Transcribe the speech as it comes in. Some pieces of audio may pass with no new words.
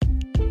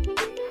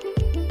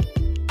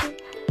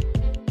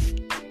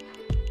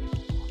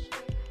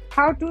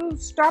How to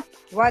Stop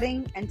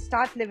Worrying and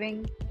Start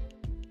Living.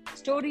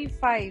 Story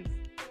 5.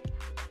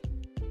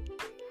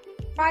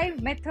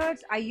 5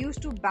 Methods I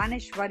Used to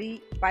Banish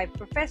Worry by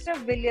Professor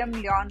William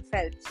Lyon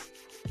Phelps.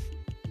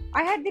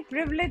 I had the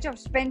privilege of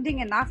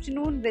spending an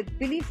afternoon with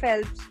Billy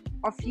Phelps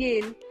of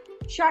Yale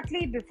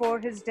shortly before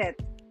his death.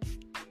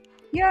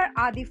 Here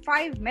are the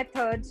 5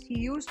 methods he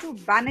used to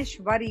banish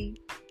worry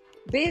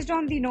based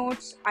on the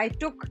notes I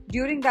took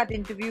during that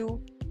interview.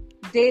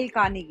 Dale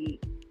Carnegie.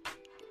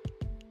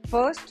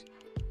 First,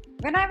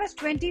 when I was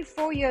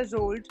 24 years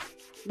old,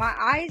 my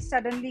eyes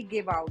suddenly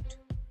gave out.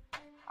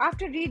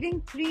 After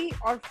reading 3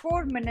 or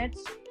 4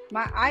 minutes,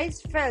 my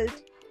eyes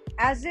felt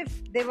as if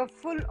they were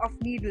full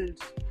of needles.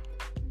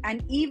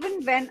 And even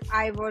when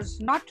I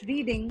was not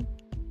reading,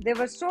 they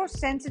were so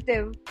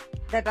sensitive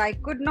that I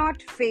could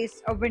not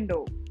face a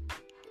window.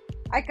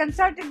 I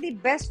consulted the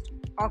best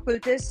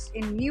occultists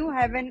in New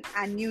Haven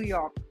and New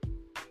York.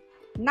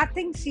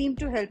 Nothing seemed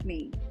to help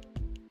me.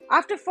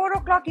 After 4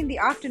 o'clock in the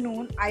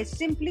afternoon, I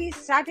simply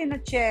sat in a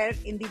chair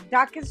in the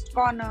darkest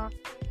corner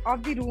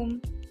of the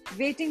room,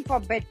 waiting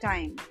for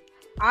bedtime.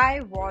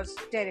 I was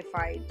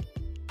terrified.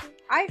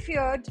 I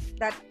feared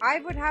that I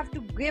would have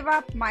to give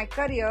up my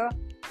career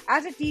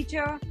as a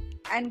teacher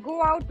and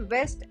go out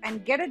west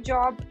and get a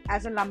job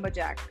as a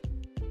lumberjack.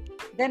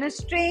 Then a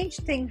strange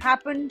thing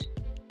happened,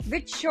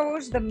 which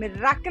shows the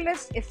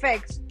miraculous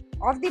effects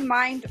of the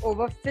mind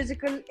over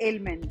physical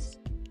ailments.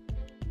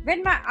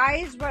 When my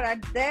eyes were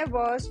at their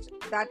worst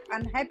that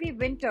unhappy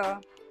winter,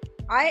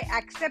 I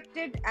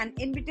accepted an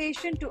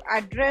invitation to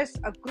address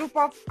a group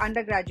of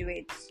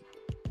undergraduates.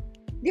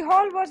 The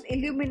hall was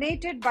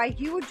illuminated by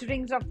huge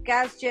rings of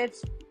gas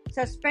jets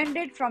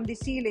suspended from the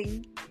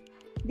ceiling.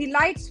 The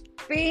lights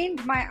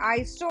pained my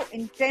eyes so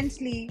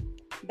intensely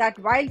that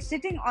while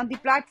sitting on the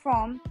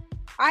platform,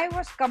 I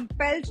was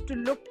compelled to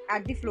look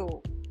at the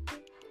floor.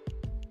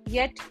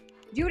 Yet,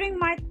 during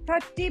my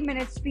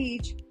 30-minute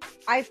speech,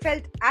 I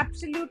felt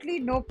absolutely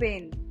no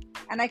pain,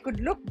 and I could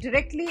look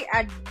directly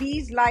at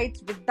these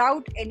lights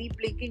without any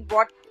blinking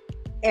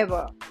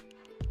whatever.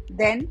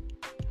 Then,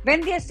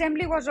 when the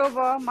assembly was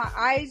over, my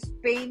eyes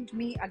pained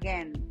me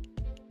again.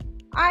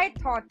 I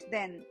thought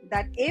then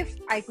that if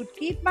I could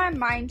keep my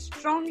mind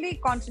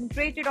strongly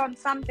concentrated on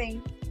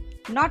something,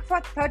 not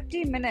for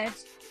 30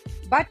 minutes,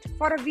 but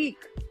for a week,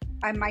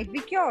 I might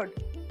be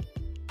cured.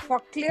 For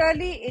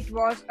clearly it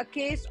was a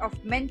case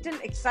of mental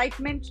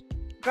excitement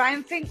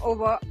triumphing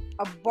over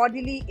a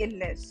bodily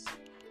illness.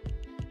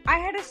 I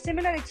had a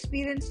similar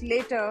experience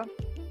later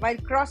while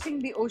crossing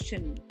the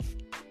ocean.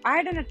 I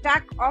had an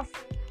attack of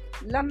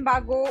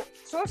lumbago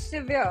so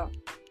severe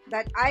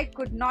that I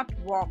could not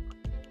walk.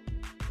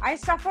 I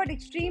suffered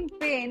extreme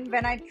pain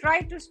when I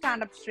tried to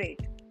stand up straight.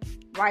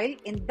 While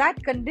in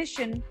that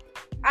condition,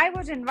 I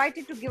was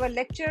invited to give a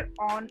lecture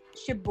on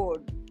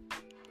shipboard.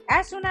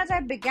 As soon as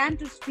I began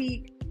to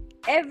speak,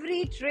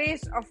 every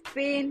trace of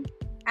pain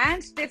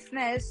and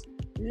stiffness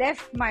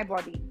left my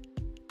body.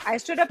 I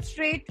stood up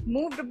straight,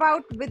 moved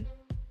about with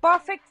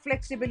perfect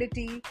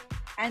flexibility,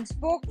 and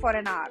spoke for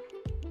an hour.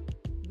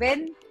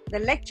 When the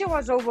lecture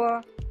was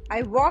over,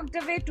 I walked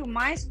away to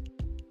my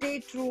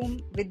stateroom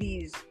with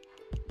ease.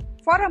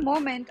 For a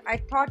moment, I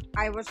thought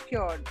I was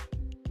cured,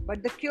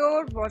 but the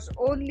cure was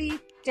only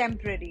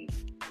temporary.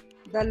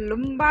 The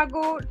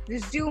lumbago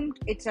resumed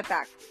its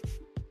attack.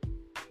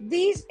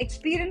 These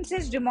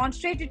experiences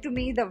demonstrated to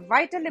me the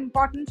vital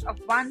importance of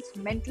one's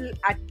mental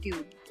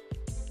attitude.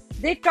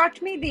 They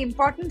taught me the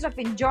importance of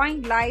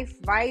enjoying life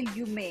while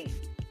you may.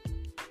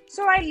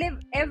 So I live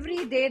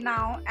every day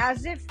now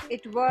as if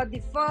it were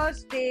the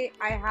first day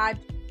I had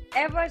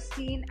ever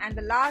seen and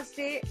the last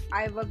day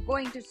I were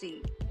going to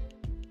see.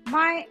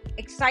 My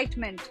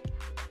excitement.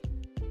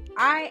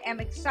 I am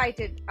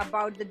excited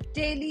about the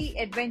daily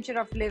adventure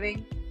of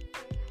living,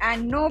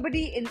 and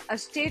nobody in a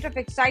state of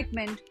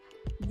excitement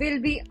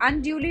will be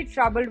unduly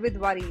troubled with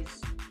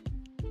worries.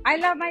 I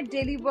love my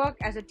daily work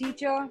as a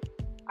teacher.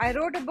 I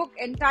wrote a book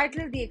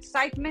entitled The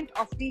Excitement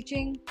of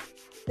Teaching.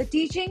 The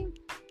teaching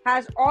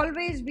has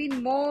always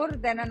been more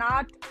than an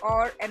art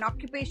or an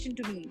occupation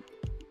to me.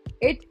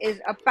 It is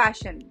a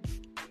passion.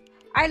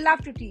 I love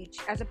to teach.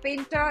 As a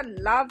painter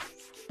loves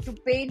to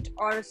paint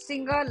or a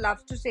singer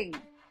loves to sing.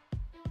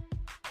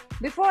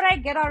 Before I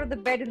get out of the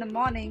bed in the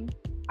morning,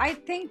 I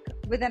think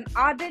with an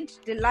ardent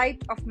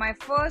delight of my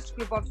first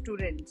group of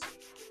students.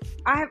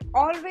 I have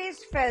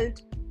always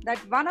felt that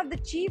one of the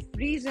chief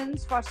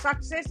reasons for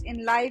success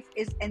in life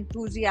is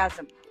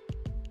enthusiasm.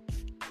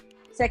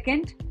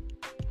 Second,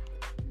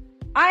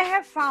 I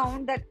have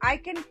found that I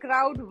can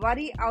crowd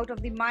worry out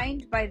of the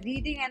mind by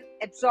reading an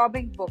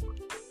absorbing book.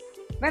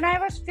 When I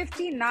was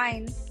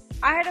 59,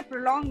 I had a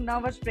prolonged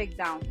nervous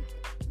breakdown.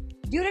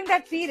 During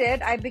that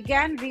period, I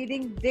began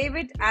reading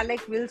David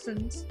Alec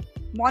Wilson's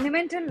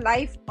monumental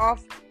life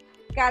of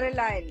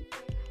Carlyle.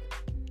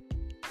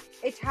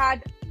 It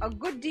had a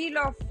good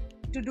deal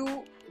to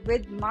do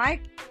with my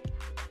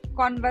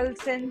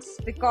convalescence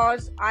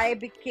because I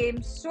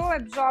became so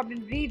absorbed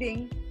in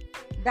reading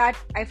that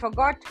I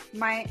forgot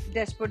my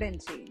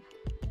despondency.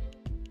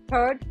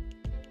 Third,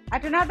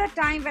 At another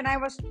time, when I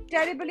was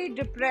terribly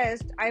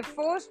depressed, I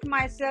forced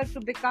myself to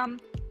become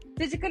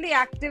physically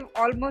active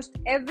almost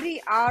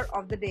every hour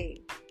of the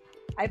day.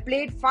 I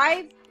played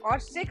 5 or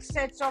 6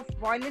 sets of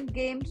violent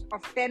games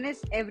of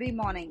tennis every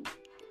morning.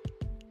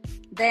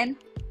 Then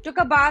took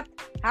a bath,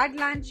 had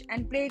lunch,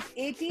 and played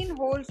 18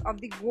 holes of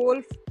the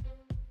golf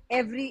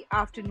every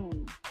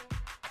afternoon.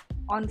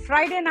 On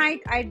Friday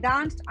night, I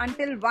danced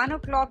until 1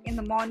 o'clock in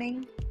the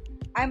morning.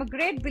 I am a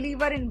great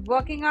believer in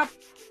working up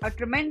a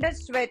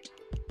tremendous sweat.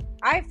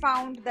 I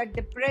found that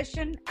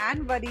depression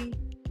and worry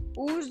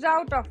oozed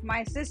out of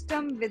my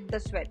system with the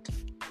sweat.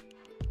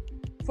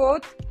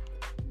 Fourth,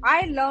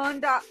 I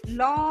learned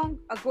long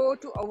ago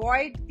to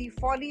avoid the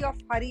folly of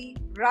hurry,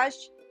 rush,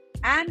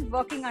 and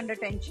working under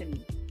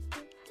tension.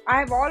 I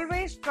have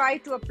always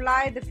tried to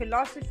apply the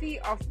philosophy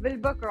of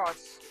Wilbur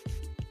Cross.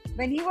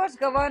 When he was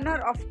governor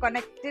of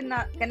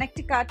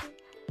Connecticut,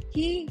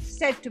 he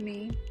said to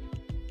me,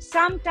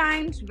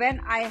 "Sometimes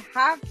when I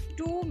have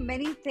too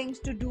many things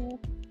to do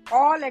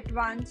all at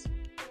once,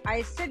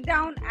 I sit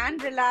down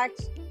and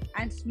relax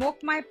and smoke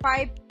my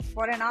pipe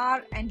for an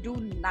hour and do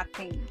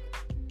nothing."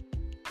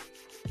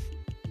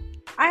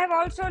 I have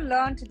also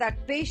learned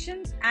that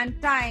patience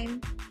and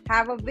time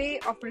have a way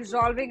of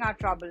resolving our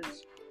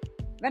troubles.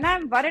 When I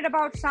am worried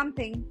about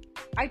something,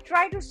 I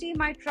try to see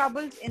my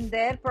troubles in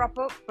their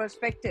proper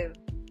perspective.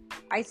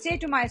 I say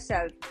to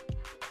myself,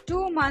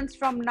 2 months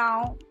from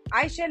now,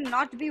 I shall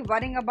not be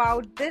worrying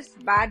about this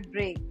bad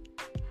break.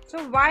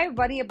 So why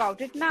worry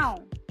about it now?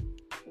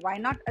 Why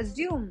not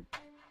assume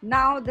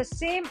now the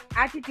same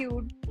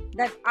attitude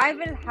that I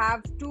will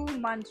have 2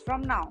 months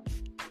from now?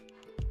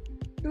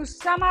 To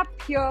sum up,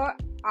 here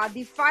are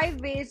the 5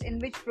 ways in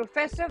which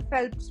Professor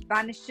Phelps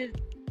banishes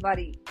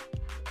worry.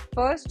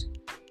 First,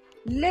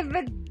 live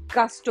with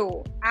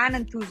gusto and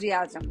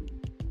enthusiasm.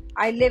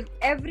 I live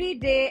every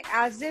day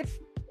as if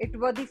it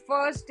were the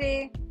first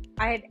day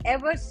I had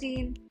ever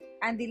seen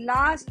and the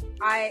last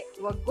I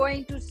were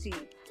going to see.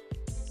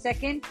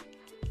 Second,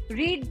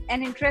 read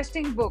an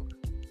interesting book.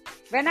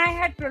 When I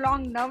had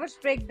prolonged nervous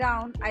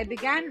breakdown, I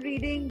began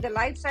reading the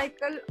life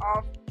cycle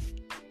of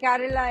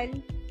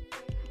Carlyle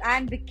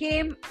and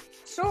became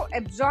so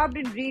absorbed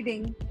in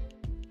reading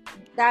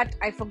that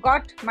I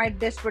forgot my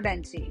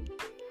despondency.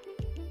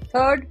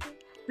 Third,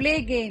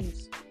 play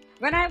games.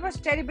 When I was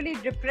terribly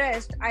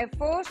depressed, I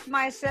forced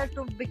myself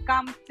to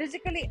become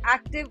physically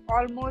active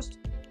almost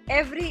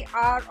every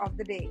hour of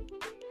the day.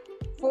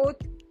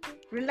 Fourth,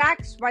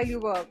 relax while you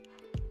work.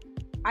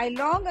 I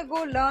long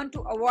ago learned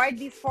to avoid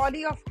the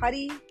folly of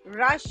hurry,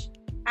 rush,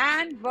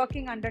 and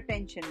working under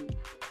tension.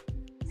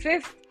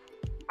 Fifth,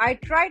 I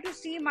try to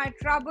see my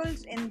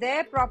troubles in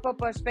their proper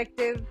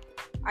perspective.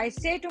 I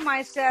say to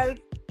myself,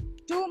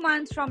 2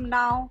 months from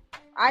now,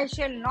 I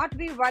shall not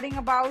be worrying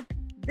about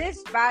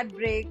this bad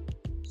break,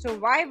 so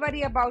why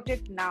worry about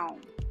it now?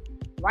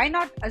 Why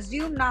not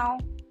assume now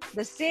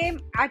the same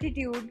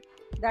attitude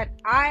that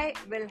I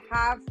will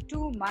have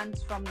 2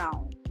 months from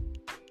now?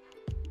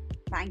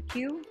 Thank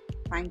you,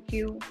 thank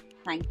you,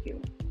 thank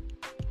you.